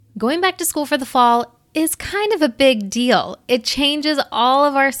Going back to school for the fall is kind of a big deal. It changes all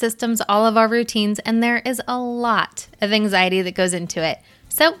of our systems, all of our routines, and there is a lot of anxiety that goes into it.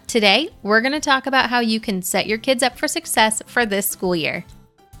 So today, we're going to talk about how you can set your kids up for success for this school year.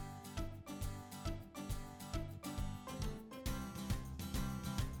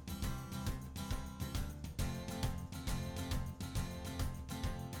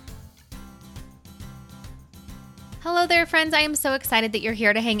 Hello there, friends. I am so excited that you're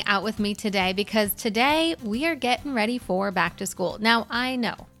here to hang out with me today because today we are getting ready for back to school. Now, I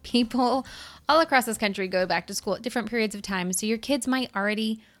know people all across this country go back to school at different periods of time, so your kids might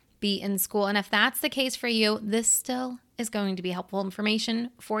already be in school. And if that's the case for you, this still is going to be helpful information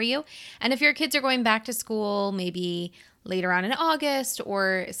for you. And if your kids are going back to school maybe later on in August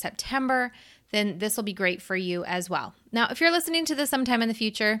or September, then this will be great for you as well. Now, if you're listening to this sometime in the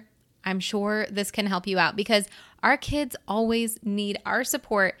future, I'm sure this can help you out because our kids always need our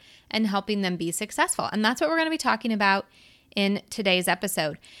support and helping them be successful. And that's what we're going to be talking about in today's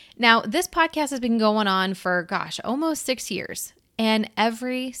episode. Now, this podcast has been going on for, almost 6 years. And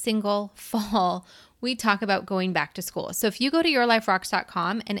every single fall, we talk about going back to school. So if you go to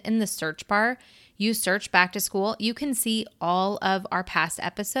yourliferocks.com and in the search bar, you search back to school, you can see all of our past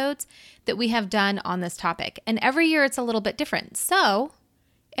episodes that we have done on this topic. And every year it's a little bit different. So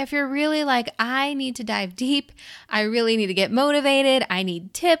if you're really like, I need to dive deep, I really need to get motivated, I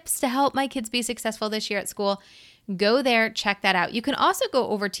need tips to help my kids be successful this year at school, go there, check that out. You can also go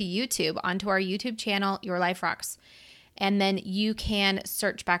over to YouTube, onto our YouTube channel, Your Life Rocks, and then you can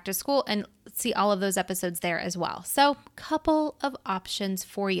search back to school and see all of those episodes there as well. So, couple of options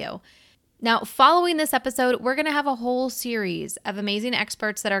for you. Now, following this episode, we're going to have a whole series of amazing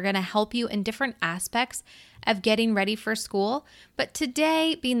experts that are going to help you in different aspects of getting ready for school. But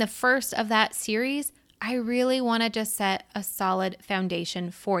today, being the first of that series, I really want to just set a solid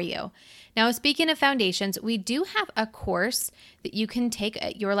foundation for you. Now, speaking of foundations, we do have a course that you can take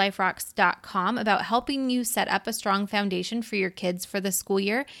at yourliferocks.com about helping you set up a strong foundation for your kids for the school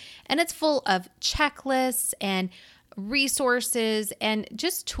year. And it's full of checklists and resources and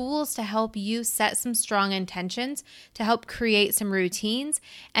just tools to help you set some strong intentions, to help create some routines,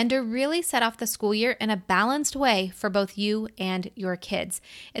 and to really set off the school year in a balanced way for both you and your kids.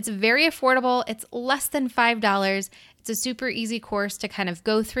 It's very affordable. It's less than $5. It's a super easy course to kind of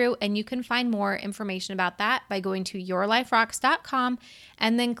go through, and you can find more information about that by going to yourliferocks.com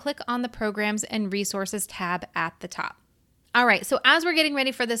and then click on the Programs and Resources tab at the top. All right, so as we're getting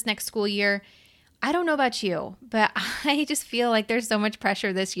ready for this next school year, I don't know about you, but I just feel like there's so much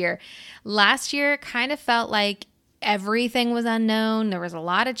pressure this year. Last year kind of felt like everything was unknown. There was a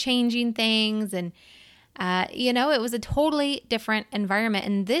lot of changing things and, it was a totally different environment.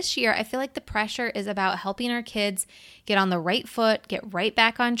 And this year, I feel like the pressure is about helping our kids get on the right foot, get right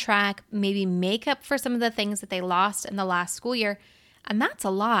back on track, maybe make up for some of the things that they lost in the last school year. And that's a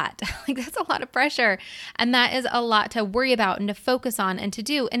lot. That's a lot of pressure. And that is a lot to worry about and to focus on and to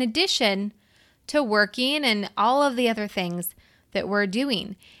do. In addition to working and all of the other things that we're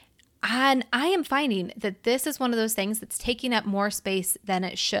doing. And I am finding that this is one of those things that's taking up more space than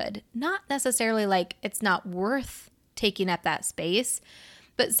it should. Not necessarily like it's not worth taking up that space,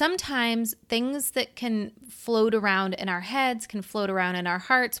 but sometimes things that can float around in our heads, can float around in our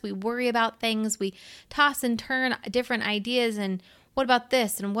hearts. We worry about things, we toss and turn different ideas and what about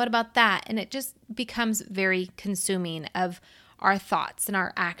this and what about that? And it just becomes very consuming of our thoughts and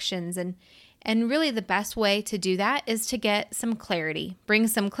our actions. And really the best way to do that is to get some clarity, bring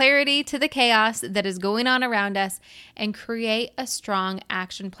some clarity to the chaos that is going on around us and create a strong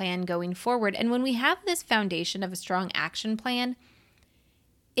action plan going forward. And when we have this foundation of a strong action plan,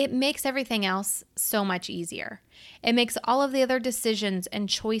 it makes everything else so much easier. It makes all of the other decisions and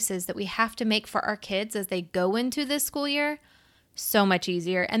choices that we have to make for our kids as they go into this school year so much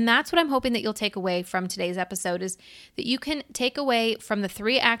easier. And that's what I'm hoping that you'll take away from today's episode is that you can take away from the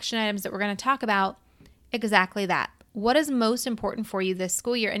 3 action items that we're going to talk about exactly that. What is most important for you this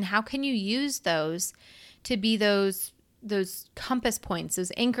school year and how can you use those to be those compass points,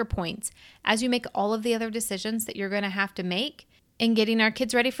 those anchor points as you make all of the other decisions that you're going to have to make in getting our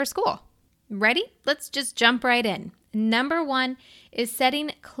kids ready for school. Ready? Let's just jump right in. Number 1 is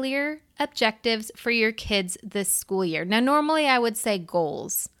setting clear objectives for your kids this school year. Now, normally I would say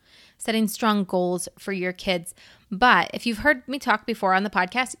goals, setting strong goals for your kids. But if you've heard me talk before on the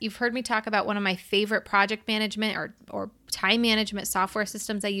podcast, you've heard me talk about one of my favorite project management or time management software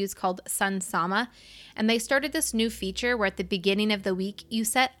systems I use called Sunsama. And they started this new feature where at the beginning of the week, you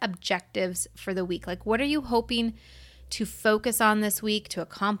set objectives for the week. Like, what are you hoping to focus on this week, to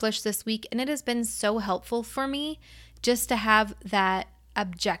accomplish this week? And it has been so helpful for me just to have that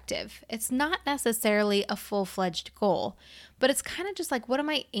objective. It's not necessarily a full-fledged goal, but it's kind of just like, what am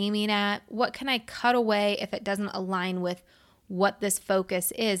I aiming at? What can I cut away if it doesn't align with what this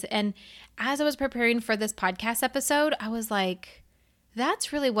focus is? And as I was preparing for this podcast episode, I was like,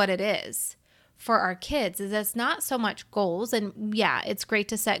 that's really what it is for our kids. Is it's not so much goals. And yeah, it's great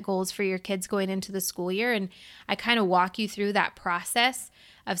to set goals for your kids going into the school year. And I kind of walk you through that process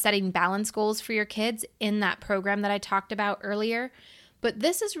of setting balance goals for your kids in that program that I talked about earlier. But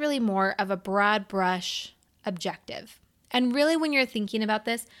this is really more of a broad brush objective. And really, when you're thinking about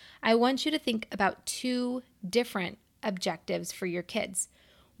this, I want you to think about two different objectives for your kids.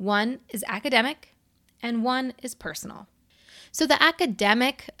 One is academic and one is personal. So the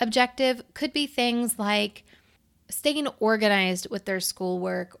academic objective could be things like staying organized with their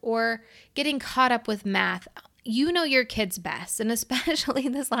schoolwork or getting caught up with math. You know your kids best. And especially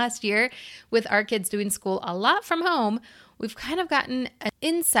this last year with our kids doing school a lot from home, we've kind of gotten an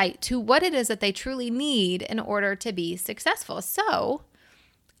insight to what it is that they truly need in order to be successful. So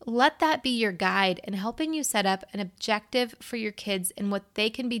let that be your guide in helping you set up an objective for your kids and what they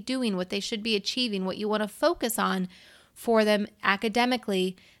can be doing, what they should be achieving, what you want to focus on for them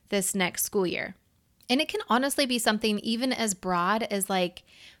academically this next school year. And it can honestly be something even as broad as like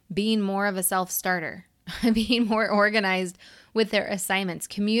being more of a self-starter, being more organized with their assignments,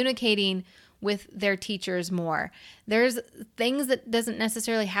 communicating with their teachers more. There's things that doesn't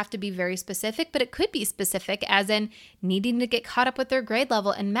necessarily have to be very specific, but it could be specific as in needing to get caught up with their grade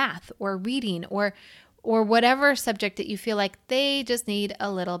level in math or reading or whatever subject that you feel like they just need a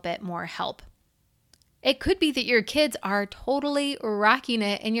little bit more help. It could be that your kids are totally rocking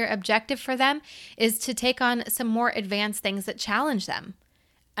it and your objective for them is to take on some more advanced things that challenge them.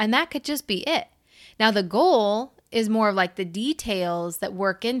 And that could just be it. Now, the goal is more of like the details that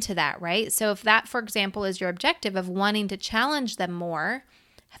work into that, right? So if that, for example, is your objective of wanting to challenge them more,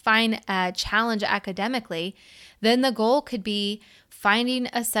 find a challenge academically, then the goal could be finding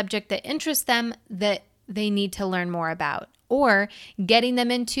a subject that interests them that they need to learn more about, or getting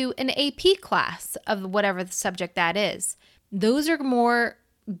them into an AP class of whatever the subject that is. Those are more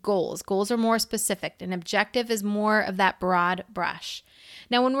goals. Goals are more specific. An objective is more of that broad brush.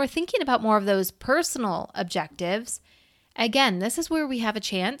 Now, when we're thinking about more of those personal objectives, again, this is where we have a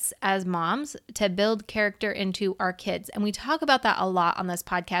chance as moms to build character into our kids. And we talk about that a lot on this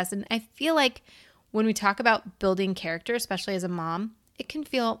podcast. And I feel like when we talk about building character, especially as a mom, it can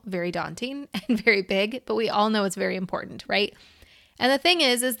feel very daunting and very big, but we all know it's very important, right? And the thing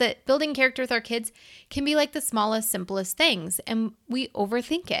is that building character with our kids can be like the smallest, simplest things. And we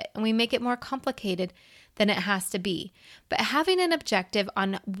overthink it and we make it more complicated than it has to be. But having an objective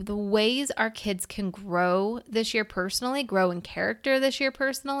on the ways our kids can grow this year personally, grow in character this year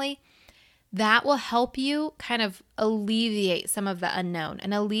personally, that will help you kind of alleviate some of the unknown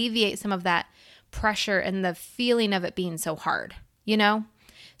and alleviate some of that pressure and the feeling of it being so hard, you know?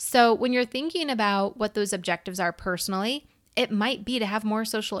 So when you're thinking about what those objectives are personally, it might be to have more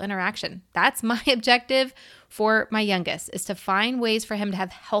social interaction. That's my objective for my youngest, is to find ways for him to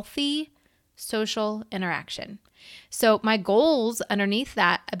have healthy social interaction. So my goals underneath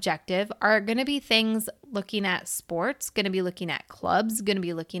that objective are going to be things looking at sports, going to be looking at clubs, going to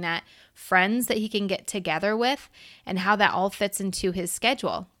be looking at friends that he can get together with and how that all fits into his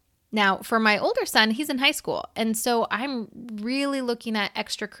schedule. Now, for my older son, he's in high school. And so I'm really looking at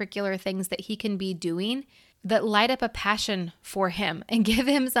extracurricular things that he can be doing that light up a passion for him and give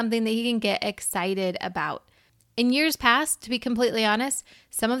him something that he can get excited about. In years past, to be completely honest,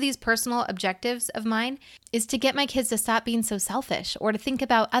 some of these personal objectives of mine is to get my kids to stop being so selfish or to think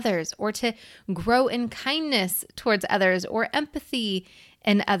about others or to grow in kindness towards others or empathy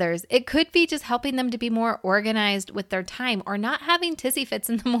in others. It could be just helping them to be more organized with their time or not having tizzy fits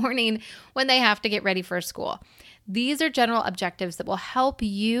in the morning when they have to get ready for school. These are general objectives that will help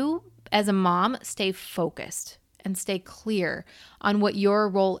you as a mom stay focused and stay clear on what your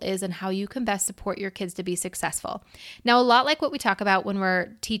role is and how you can best support your kids to be successful. Now, a lot like what we talk about when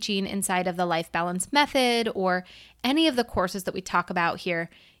we're teaching inside of the Life Balance Method or any of the courses that we talk about here,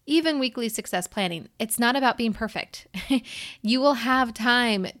 even weekly success planning, it's not about being perfect. You will have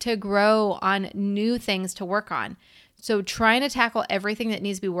time to grow on new things to work on. So trying to tackle everything that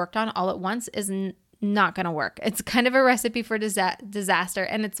needs to be worked on all at once is not going to work. It's kind of a recipe for disaster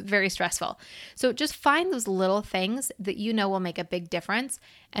and it's very stressful. So just find those little things that you know will make a big difference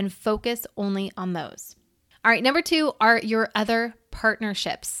and focus only on those. All right, number 2 are your other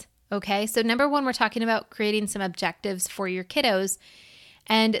partnerships. Okay, so number 1, we're talking about creating some objectives for your kiddos.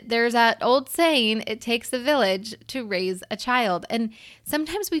 And there's that old saying, it takes a village to raise a child. And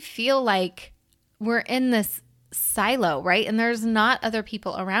sometimes we feel like we're in this silo, right? And there's not other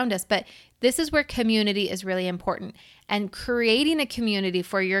people around us, but this is where community is really important. And creating a community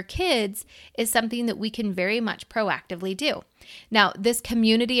for your kids is something that we can very much proactively do. Now, this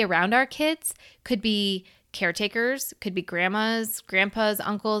community around our kids could be caretakers, could be grandmas, grandpas,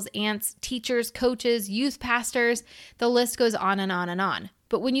 uncles, aunts, teachers, coaches, youth pastors. The list goes on and on and on.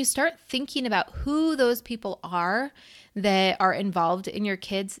 But when you start thinking about who those people are that are involved in your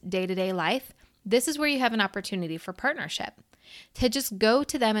kids' day-to-day life, this is where you have an opportunity for partnership. To just go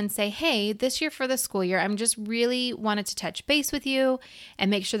to them and say, hey, this year for the school year, I'm just really wanted to touch base with you and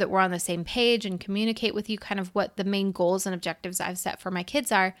make sure that we're on the same page and communicate with you kind of what the main goals and objectives I've set for my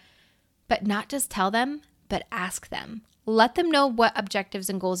kids are, but not just tell them, but ask them. Let them know what objectives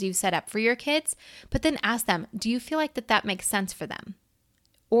and goals you've set up for your kids, but then ask them, do you feel like that makes sense for them?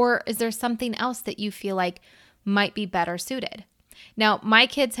 Or is there something else that you feel like might be better suited? Now, my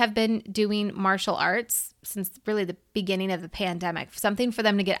kids have been doing martial arts since really the beginning of the pandemic, something for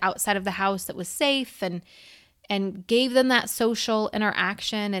them to get outside of the house that was safe and gave them that social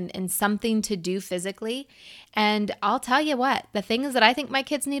interaction and something to do physically. And I'll tell you what, the things that I think my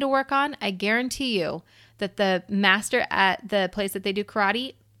kids need to work on, I guarantee you that the master at the place that they do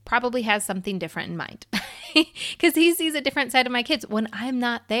karate probably has something different in mind because he sees a different side of my kids when I'm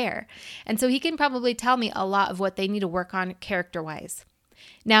not there. And so he can probably tell me a lot of what they need to work on character-wise.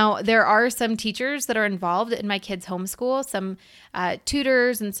 Now, there are some teachers that are involved in my kids' homeschool, some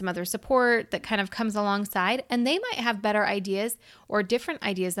tutors and some other support that kind of comes alongside, and they might have better ideas or different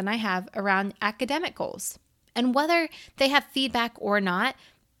ideas than I have around academic goals. And whether they have feedback or not,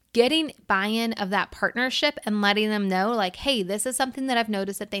 getting buy-in of that partnership and letting them know like, hey, this is something that I've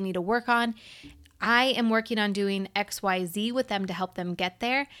noticed that they need to work on. I am working on doing XYZ with them to help them get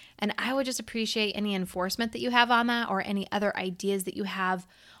there. And I would just appreciate any enforcement that you have on that or any other ideas that you have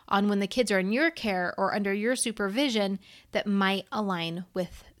on when the kids are in your care or under your supervision that might align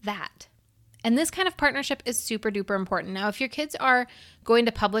with that. And this kind of partnership is super duper important. Now, if your kids are going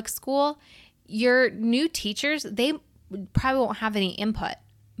to public school, your new teachers, they probably won't have any input.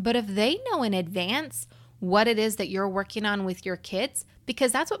 But if they know in advance what it is that you're working on with your kids,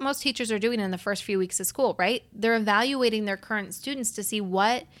 because that's what most teachers are doing in the first few weeks of school, right? They're evaluating their current students to see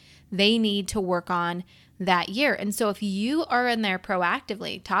what they need to work on that year. And so if you are in there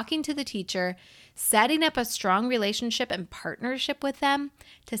proactively talking to the teacher, setting up a strong relationship and partnership with them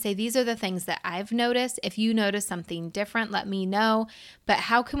to say, these are the things that I've noticed. If you notice something different, let me know. But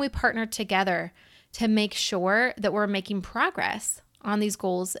how can we partner together to make sure that we're making progress on these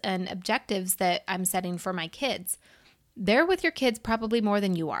goals and objectives that I'm setting for my kids? They're with your kids probably more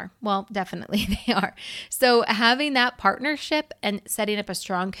than you are. Well, definitely they are. So having that partnership and setting up a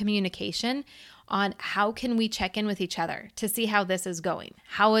strong communication on how can we check in with each other to see how this is going,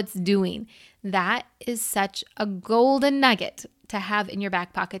 how it's doing, that is such a golden nugget to have in your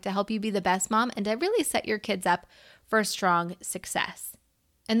back pocket to help you be the best mom and to really set your kids up for strong success.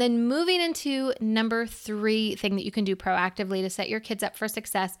 And then moving into number 3 thing that you can do proactively to set your kids up for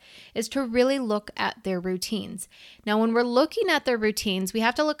success is to really look at their routines. Now, when we're looking at their routines, we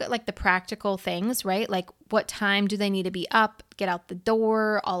have to look at like the practical things, right? Like what time do they need to be up, get out the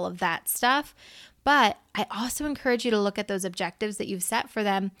door, all of that stuff. But I also encourage you to look at those objectives that you've set for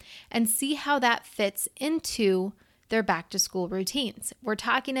them and see how that fits into their back to school routines. We're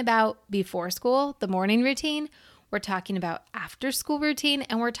talking about before school, the morning routine. We're talking about after school routine,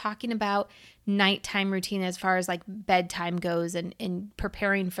 and we're talking about nighttime routine as far as like bedtime goes and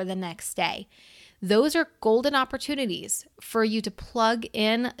preparing for the next day. Those are golden opportunities for you to plug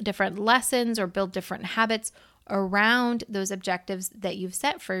in different lessons or build different habits around those objectives that you've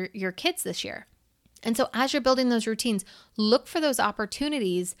set for your kids this year. And so as you're building those routines, look for those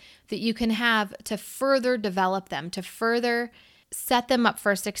opportunities that you can have to further develop them, to further set them up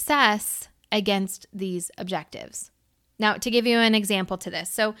for success against these objectives. Now, to give you an example to this,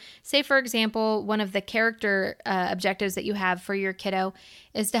 so say, for example, one of the character objectives that you have for your kiddo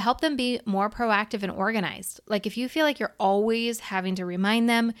is to help them be more proactive and organized. Like if you feel like you're always having to remind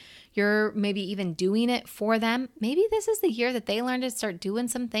them, you're maybe even doing it for them, maybe this is the year that they learn to start doing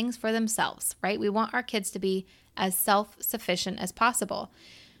some things for themselves, right? We want our kids to be as self-sufficient as possible.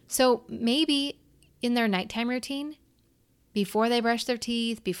 So maybe in their nighttime routine, before they brush their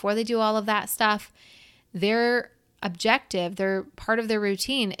teeth, before they do all of that stuff, their objective, their part of their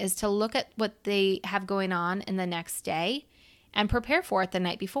routine is to look at what they have going on in the next day and prepare for it the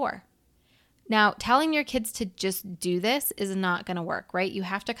night before. Now, telling your kids to just do this is not going to work, right? You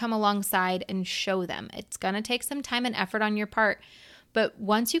have to come alongside and show them. It's going to take some time and effort on your part, But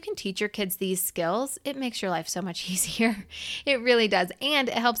once you can teach your kids these skills, it makes your life so much easier. It really does. And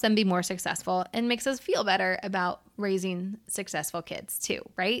it helps them be more successful and makes us feel better about raising successful kids too,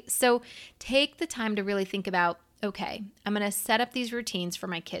 right? So take the time to really think about, okay, I'm going to set up these routines for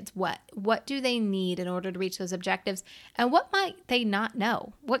my kids. What do they need in order to reach those objectives? And what might they not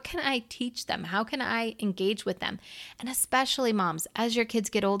know? What can I teach them? How can I engage with them? And especially moms, as your kids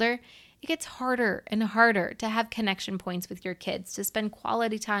get older, it gets harder and harder to have connection points with your kids, to spend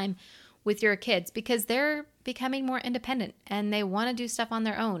quality time with your kids because they're becoming more independent and they want to do stuff on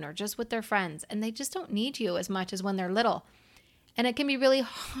their own or just with their friends, and they just don't need you as much as when they're little. And it can be really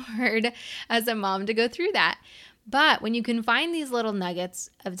hard as a mom to go through that. But when you can find these little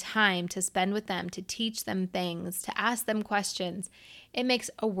nuggets of time to spend with them, to teach them things, to ask them questions, it makes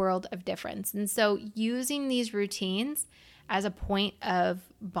a world of difference. And so using these routines as a point of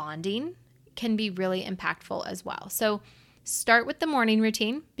bonding can be really impactful as well. So start with the morning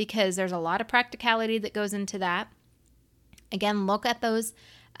routine because there's a lot of practicality that goes into that. Again, look at those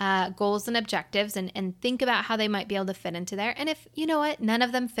goals and objectives and think about how they might be able to fit into there. And if, you know what, none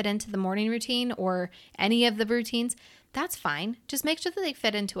of them fit into the morning routine or any of the routines, that's fine. Just make sure that they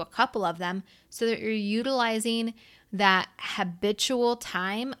fit into a couple of them so that you're utilizing that habitual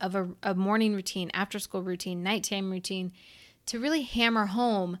time of a morning routine, after school routine, nighttime routine, to really hammer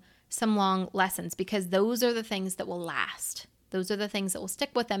home some long lessons, because those are the things that will last. Those are the things that will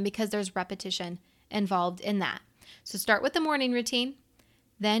stick with them because there's repetition involved in that. So start with the morning routine,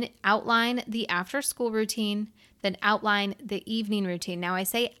 then outline the after school routine, then outline the evening routine. Now I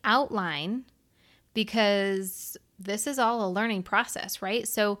say outline because this is all a learning process, right?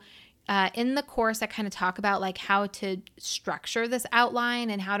 So in the course, I kind of talk about like how to structure this outline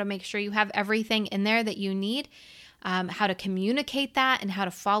and how to make sure you have everything in there that you need. How to communicate that and how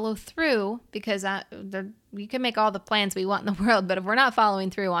to follow through, because we can make all the plans we want in the world, but if we're not following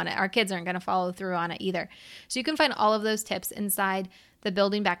through on it, our kids aren't going to follow through on it either. So you can find all of those tips inside the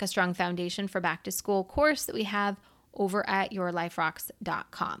Building Back a Strong Foundation for Back to School course that we have over at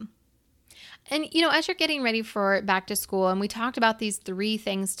yourliferocks.com. And, as you're getting ready for back to school, and we talked about these 3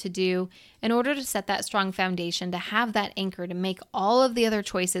 things to do in order to set that strong foundation, to have that anchor, to make all of the other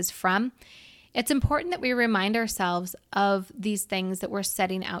choices from, it's important that we remind ourselves of these things that we're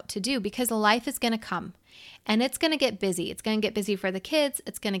setting out to do, because life is going to come and it's going to get busy. It's going to get busy for the kids.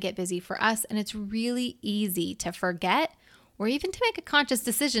 It's going to get busy for us. And it's really easy to forget, or even to make a conscious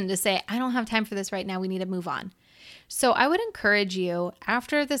decision to say, I don't have time for this right now. We need to move on. So I would encourage you,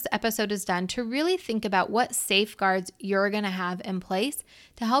 after this episode is done, to really think about what safeguards you're going to have in place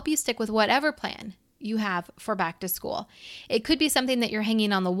to help you stick with whatever plan you have for back to school. It could be something that you're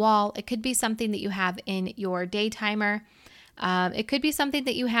hanging on the wall. It could be something that you have in your day timer. It could be something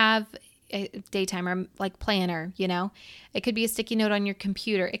that you have a day timer like planner, It could be a sticky note on your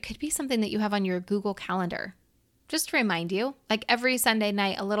computer. It could be something that you have on your Google Calendar. Just to remind you, like every Sunday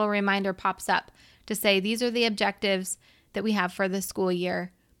night, a little reminder pops up to say, these are the objectives that we have for the school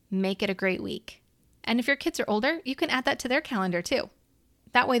year. Make it a great week. And if your kids are older, you can add that to their calendar too.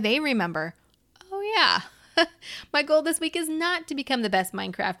 That way they remember, oh yeah, my goal this week is not to become the best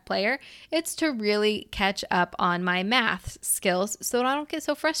Minecraft player. It's to really catch up on my math skills so that I don't get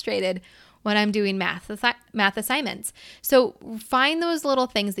so frustrated when I'm doing math assignments. So find those little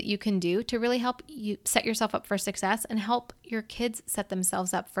things that you can do to really help you set yourself up for success and help your kids set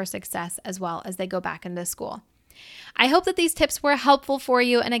themselves up for success as well as they go back into school. I hope that these tips were helpful for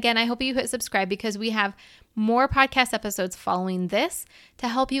you. And again, I hope you hit subscribe, because we have more podcast episodes following this to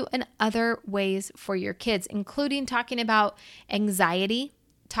help you in other ways for your kids, including talking about anxiety,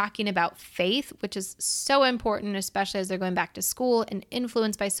 talking about faith, which is so important, especially as they're going back to school and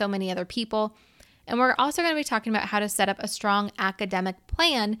influenced by so many other people. And we're also going to be talking about how to set up a strong academic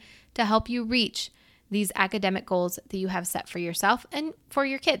plan to help you reach these academic goals that you have set for yourself and for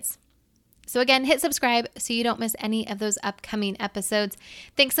your kids. So again, hit subscribe so you don't miss any of those upcoming episodes.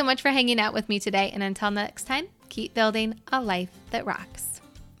 Thanks so much for hanging out with me today. And until next time, keep building a life that rocks.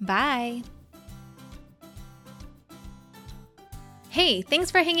 Bye. Hey, thanks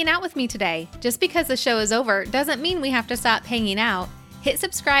for hanging out with me today. Just because the show is over doesn't mean we have to stop hanging out. Hit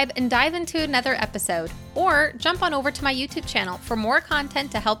subscribe and dive into another episode, or jump on over to my YouTube channel for more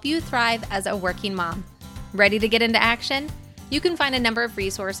content to help you thrive as a working mom. Ready to get into action? You can find a number of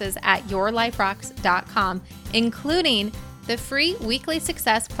resources at yourliferocks.com, including the free weekly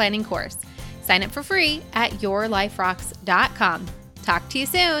success planning course. Sign up for free at yourliferocks.com. Talk to you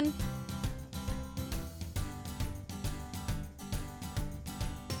soon.